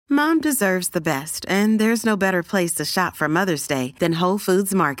Mom deserves the best, and there's no better place to shop for Mother's Day than Whole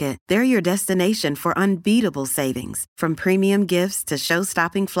Foods Market. They're your destination for unbeatable savings, from premium gifts to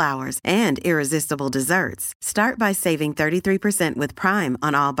show-stopping flowers and irresistible desserts. Start by saving 33% with Prime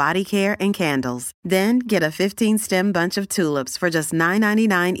on all body care and candles. Then get a 15-stem bunch of tulips for just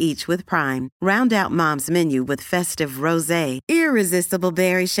 $9.99 each with Prime. Round out Mom's menu with festive rosé, irresistible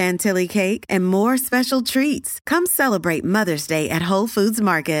berry chantilly cake, and more special treats. Come celebrate Mother's Day at Whole Foods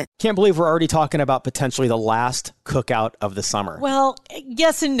Market. Can't believe we're already talking about potentially the last cookout of the summer. Well,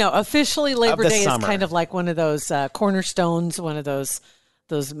 yes and no. Officially, Labor Day is kind of like one of those cornerstones, one of those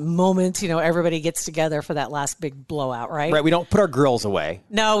moments, everybody gets together for that last big blowout, right? Right. We don't put our grills away.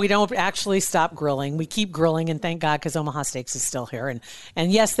 No, we don't actually stop grilling. We keep grilling, and thank God, because Omaha Steaks is still here.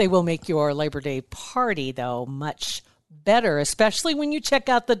 And yes, they will make your Labor Day party, though, much better, especially when you check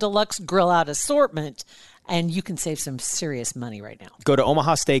out the deluxe grill out assortment. And you can save some serious money right now. Go to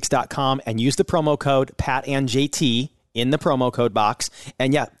omahasteaks.com and use the promo code PatAndJT in the promo code box.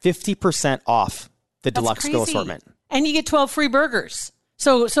 And 50% off the deluxe grill assortment. And you get 12 free burgers.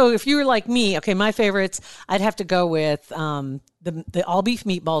 So if you were like me, okay, my favorites, I'd have to go with the all beef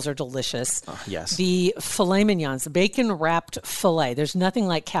meatballs are delicious. Yes. The filet mignons, the bacon wrapped filet. There's nothing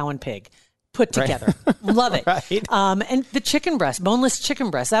like cow and pig put together. Right. Love it. Right. And the chicken breast, boneless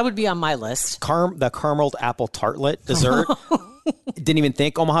chicken breast, that would be on my list. The carameled apple tartlet dessert. Didn't even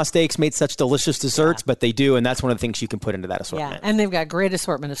think Omaha Steaks made such delicious desserts, but they do, and that's one of the things you can put into that assortment. Yeah, and they've got great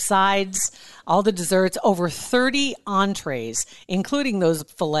assortment of sides, all the desserts, over 30 entrees, including those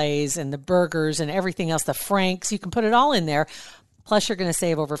fillets and the burgers and everything else, the franks. You can put it all in there. Plus, you're going to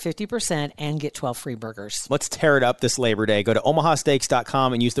save over 50% and get 12 free burgers. Let's tear it up this Labor Day. Go to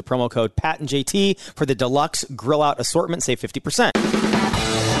omahasteaks.com and use the promo code PatAndJT for the deluxe grill out assortment. Save 50%.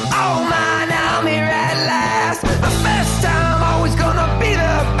 Oh man, I'm here at last. The best time, always gonna be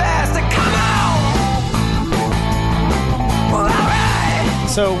the best. Come on! Well, all right.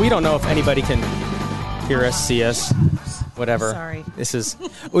 So we don't know if anybody can hear us, see us, whatever. Sorry. This is,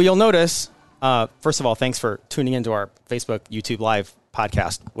 well, you'll notice... first of all, thanks for tuning into our Facebook, YouTube Live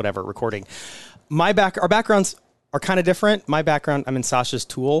podcast, whatever, recording. Our backgrounds are kind of different. My background, I'm in Sasha's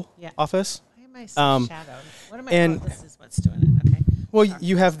tool office. Why am I so shadowed? What am I doing? This is what's doing it. Okay. Well,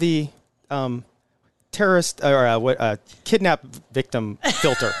 you have the terrorist or kidnap victim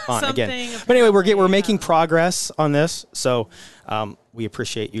filter on again. But anyway, we're making progress on this, so we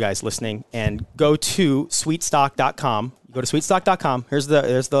appreciate you guys listening. And go to sweetstock.com. Go to sweetstock.com. Here's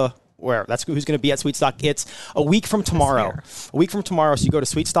the where that's who's going to be at Sweetstock. It's a week from tomorrow. So you go to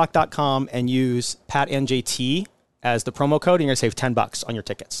sweetstock.com and use PatAndJT as the promo code, and you're going to save $10 on your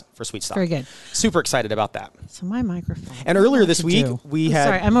tickets for Sweetstock. Very good. Super excited about that. So my microphone. And earlier this week, we had...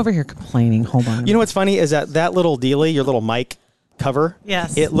 Sorry, I'm over here complaining. Hold on. You know what's funny is that little dealie, your little mic cover,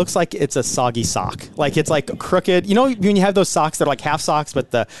 yes, it looks like it's a soggy sock. Like it's like crooked. You know when you have those socks that are like half socks,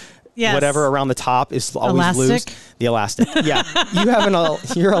 but the... Yes. Whatever around the top is always elastic? Loose. The elastic. Yeah. You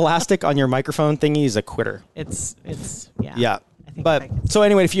have your elastic on your microphone thingy is a quitter. It's yeah. Yeah. But so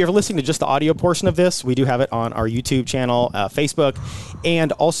anyway, if you're listening to just the audio portion of this, we do have it on our YouTube channel, Facebook,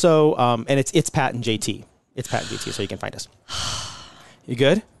 and also, and it's Pat and JT. It's Pat and JT, so you can find us. You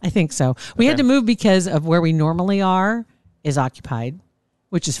good? I think so. We had to move because of where we normally are is occupied,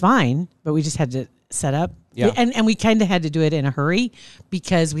 which is fine, but we just had to set up. Yeah. And we kind of had to do it in a hurry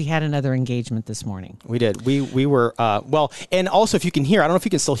because we had another engagement this morning. We did. We were, well, and also if you can hear, I don't know if you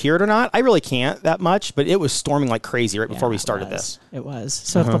can still hear it or not. I really can't that much, but it was storming like crazy right before we started this. It was.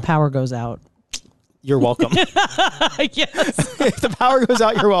 So if the power goes out. You're welcome. Yes. If the power goes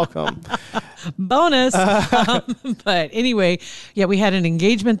out, you're welcome. Bonus. But anyway, we had an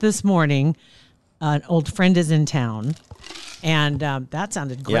engagement this morning. An old friend is in town. And that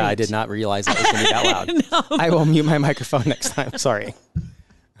sounded great. Yeah, I did not realize that was going to be that loud. No. I will mute my microphone next time. Sorry.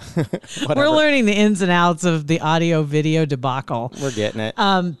 We're learning the ins and outs of the audio video debacle. We're getting it.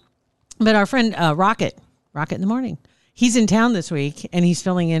 But our friend Rocket in the Morning, he's in town this week, and he's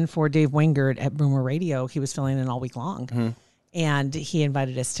filling in for Dave Wingert at Boomer Radio. He was filling in all week long. Mm-hmm. And he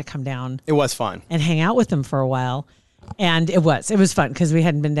invited us to come down. It was fun. And hang out with him for a while. And it was fun because we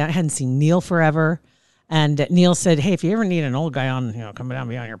hadn't seen Neil forever. And Neil said, hey, if you ever need an old guy on, come down and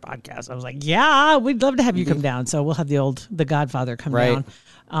be on your podcast. I was like, yeah, we'd love to have you come down. So we'll have the Godfather come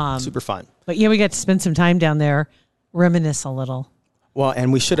down. Super fun. But we got to spend some time down there, reminisce a little. Well,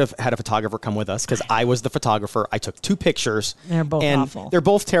 and we should have had a photographer come with us because I was the photographer. I took 2 pictures. They're both awful. They're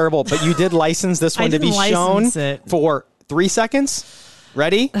both terrible, but you did license this one to be shown for 3 seconds.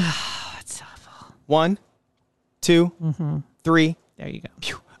 Ready? It's awful. 1, 2, 3. There you go.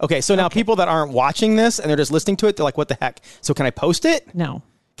 Phew. Okay, so now people that aren't watching this and they're just listening to it, they're like, what the heck? So can I post it? No.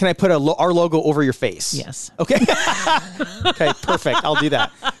 Can I put our logo over your face? Yes. Okay. Okay, perfect. I'll do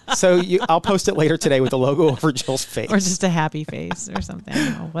that. So I'll post it later today with the logo over Jill's face. Or just a happy face or something.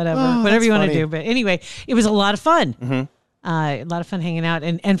 Whatever you want to do. But anyway, it was a lot of fun. Mm-hmm. A lot of fun hanging out.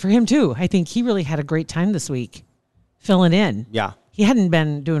 And for him, too. I think he really had a great time this week filling in. Yeah. He hadn't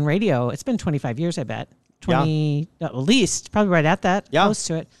been doing radio. It's been 25 years, I bet. 20, at least. Probably right at that. Yeah. Close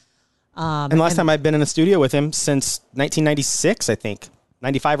to it. And last time I've been in the studio with him since 1996, I think.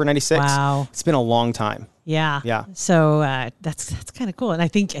 95 or 96. Wow. It's been a long time. Yeah. Yeah. So that's kind of cool. And I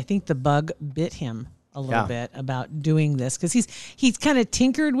think the bug bit him a little bit about doing this because he's kind of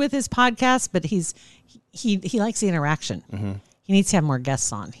tinkered with his podcast, but he likes the interaction. Mm-hmm. He needs to have more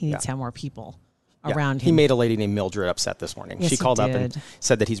guests on. He needs to have more people around him. He made a lady named Mildred upset this morning. Yes, she called up and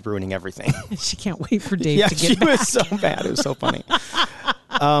said that he's ruining everything. She can't wait for Dave to get back. Yeah, she was so bad. It was so funny.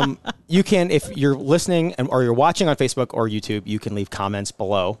 You can, if you're listening or you're watching on Facebook or YouTube, you can leave comments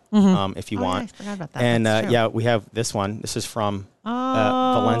below if you want. Yeah, I forgot about that. And we have this one. This is from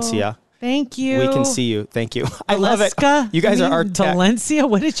Valencia. Thank you. We can see you. Thank you. I love it. You guys are our Valencia.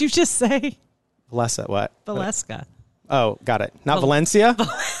 What did you just say? Valencia. What? Valencia. Oh, got it. Not Valencia.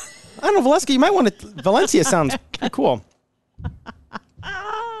 I don't know, Valencia. You might want to. Valencia sounds pretty cool.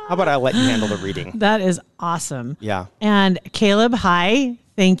 How about I let you handle the reading? That is awesome. Yeah. And Caleb, hi.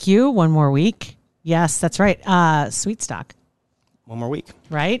 Thank you. One more week. Yes, that's right. Sweet Stock. One more week.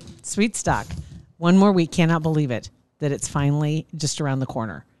 Right? Sweet Stock. One more week. Cannot believe it that it's finally just around the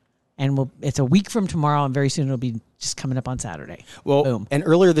corner. And it's a week from tomorrow, and very soon it'll be just coming up on Saturday. Well, boom. And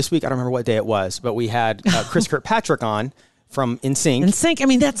earlier this week, I don't remember what day it was, but we had Chris Kirkpatrick on from NSYNC. NSYNC. I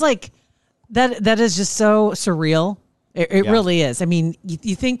mean, that's like, that is just so surreal. It really is. I mean,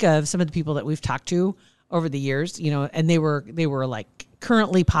 you think of some of the people that we've talked to over the years, and they were like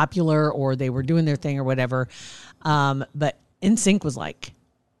currently popular or they were doing their thing or whatever. But NSYNC was like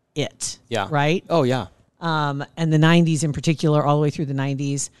it. Yeah. Right? Oh, yeah. And the 90s in particular, all the way through the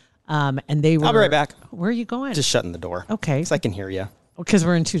 90s. And they were... I'll be right back. Where are you going? Just shutting the door. Okay. Because I can hear you. Because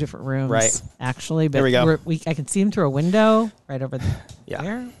we're in two different rooms. Right. Actually. But there we go. I can see them through a window right over there.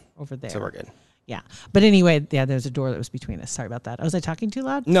 Yeah. Over there. So we're good. Yeah. But anyway, there's a door that was between us. Sorry about that. Was I talking too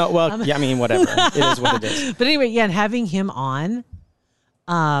loud? No, well, I mean, whatever. It is what it is. But anyway, and having him on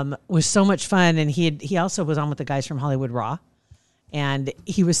was so much fun. And he also was on with the guys from Hollywood Raw. And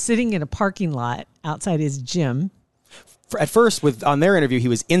he was sitting in a parking lot outside his gym. At first, on their interview, he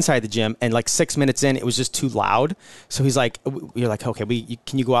was inside the gym, and like 6 minutes in, it was just too loud. So he's like, "You're like, okay,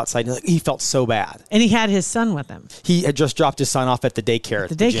 can you go outside?" And he felt so bad, and he had his son with him. He had just dropped his son off at the daycare.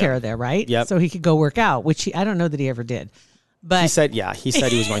 The daycare there, right? Yep. So he could go work out, which I don't know that he ever did. But he said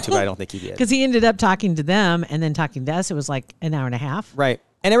he was going to, but I don't think he did. Because he ended up talking to them and then talking to us. It was like an hour and a half. Right,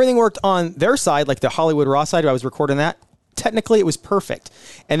 and everything worked on their side, like the Hollywood Raw side. I was recording that. Technically, it was perfect.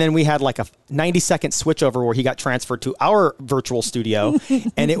 And then we had like a 90-second switchover where he got transferred to our virtual studio,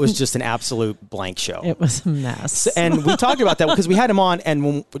 and it was just an absolute blank show. It was a mess. And we talked about that because we had him on,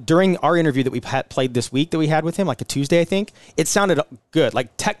 and during our interview that we played this week that we had with him, like a Tuesday, I think, it sounded good. Like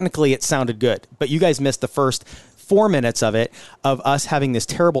technically, it sounded good. But you guys missed the first 4 minutes of it, of us having this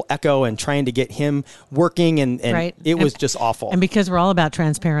terrible echo and trying to get him working, and right. It was just awful. And because we're all about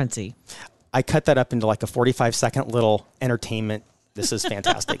transparency. I cut that up into like a 45-second little entertainment. This is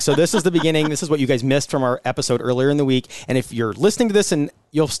fantastic. So this is the beginning. This is what you guys missed from our episode earlier in the week. And if you're listening to this, and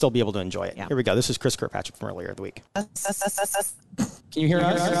you'll still be able to enjoy it. Yeah. Here we go. This is Chris Kirkpatrick from earlier in the week. Can you hear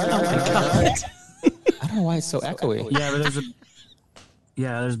us? Oh my God. I don't know why it's so echoey. Yeah, but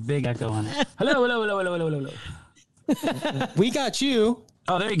there's big echo on it. Hello. We got you.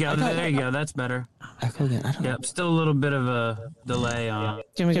 Oh, there you go. There you go. That's better. Echo again. I don't know. Yep, still a little bit of a delay on.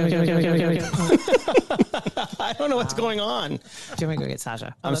 Jimmy, I don't know what's going on. Jimmy, go get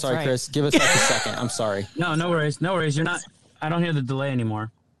Sasha. I'm sorry, right. Chris. Give us like a second. I'm sorry. No worries. You're not. I don't hear the delay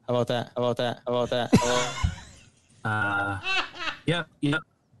anymore. How about that? Yep.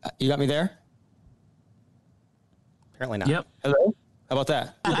 You got me there? Apparently not. Yep. Hello? How about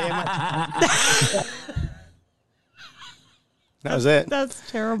that? That was it. That's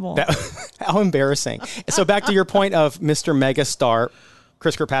terrible. How embarrassing. So back to your point of Mr. Megastar,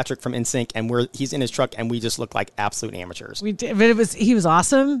 Chris Kirkpatrick from NSYNC, and he's in his truck, and we just look like absolute amateurs. We did, but he was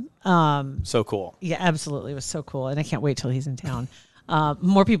awesome. So cool. Yeah, absolutely. It was so cool, and I can't wait till he's in town.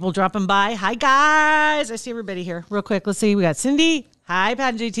 More people dropping by. Hi, guys. I see everybody here. Real quick, let's see. We got Cindy. Hi,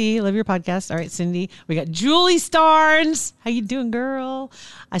 Pat and JT. Love your podcast. All right, Cindy. We got Julie Starnes. How you doing, girl?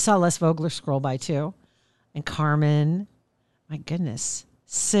 I saw Les Vogler scroll by, too. And Carmen. My goodness.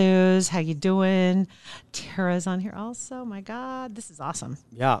 Suze, how you doing? Tara's on here also. My God, this is awesome.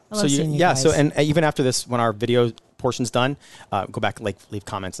 Yeah. I love seeing you guys. So and even after this, when our video portion's done, go back and leave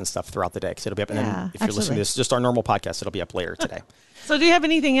comments and stuff throughout the day because it'll be up. And then if you're listening to this, just our normal podcast, it'll be up later today. So do you have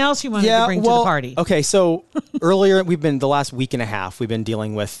anything else you wanted to bring to the party? Okay, so earlier the last week and a half, we've been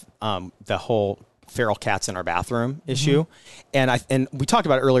dealing with the whole feral cats in our bathroom issue, and we talked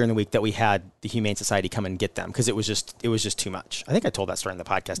about it earlier in the week that we had the Humane Society come and get them because it was just too much. I think I told that story in the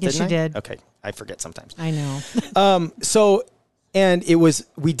podcast. Yes, didn't I? You did. Okay, I forget sometimes. I know. And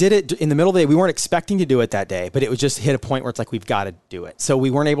we did it in the middle of the day. We weren't expecting to do it that day, but it was just hit a point where it's like, we've got to do it. So we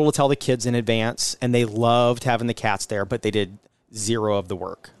weren't able to tell the kids in advance, and they loved having the cats there, but they did zero of the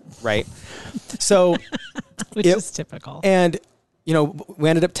work. Right. So, which is typical. And, we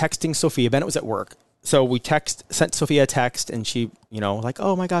ended up texting Sophia. Bennett was at work. So we sent Sophia a text, and she, like,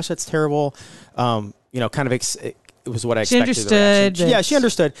 oh my gosh, that's terrible. Kind of, it was what I expected. She understood. Yeah, she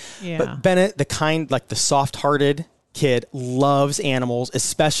understood. Yeah. But Bennett, the soft-hearted kid, loves animals,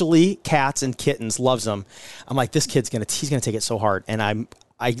 especially cats and kittens, loves them. I'm like, this kid's he's gonna take it so hard. And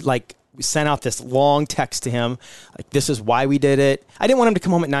we sent out this long text to him, like, this is why we did it. I didn't want him to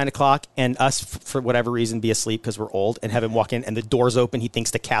come home at 9:00 and us, for whatever reason, be asleep because we're old, and have him walk in and the door's open. He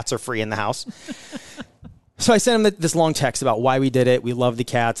thinks the cats are free in the house. So I sent him this long text about why we did it. We love the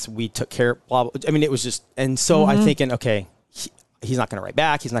cats. We took care, blah, blah. I mean, it was just, and so I'm thinking, okay, he's not going to write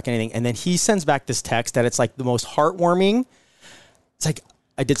back. He's not going to anything. And then he sends back this text that it's like the most heartwarming. It's like,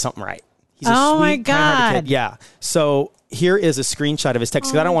 I did something right. He's a sweet, my God. kind-hearted kid. Yeah. So here is a screenshot of his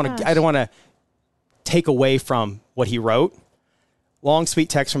text because I don't want to take away from what he wrote. Long, sweet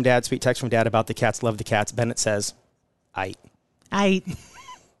text from dad about the cats, love the cats. Bennett says, Aight.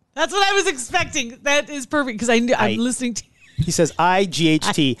 That's what I was expecting. That is perfect because I'm listening to you. He says,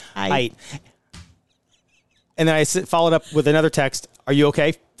 IGHT, Aight. And then I followed up with another text. Are you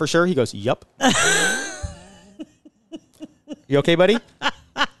okay for sure? He goes, yup. You okay, buddy?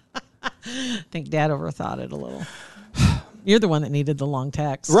 I think Dad overthought it a little. You're the one that needed the long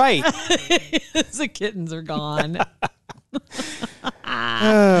text. Right. The kittens are gone.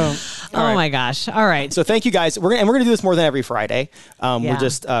 Oh my gosh. All right. So thank you guys. We're going to do this more than every Friday. We're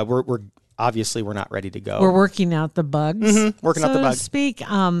just, we're obviously we're not ready to go. We're working out the bugs. Working out the bugs. So to speak.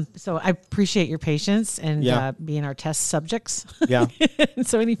 So I appreciate your patience and being our test subjects. Yeah.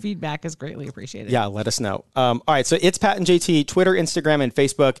 So any feedback is greatly appreciated. Yeah, let us know. All right, so it's Pat and JT, Twitter, Instagram, and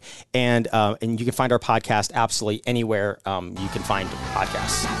Facebook, and you can find our podcast absolutely anywhere you can find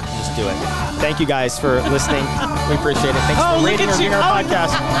podcasts. Just do it. Thank you guys for listening. We appreciate it. Thanks for rating and reviewing our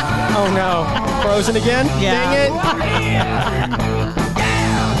podcast. Oh no, frozen again? Yeah. Dang it.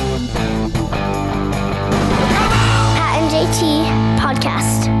 Pat and JT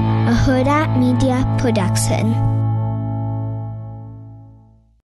Podcast, a Huda Media Production.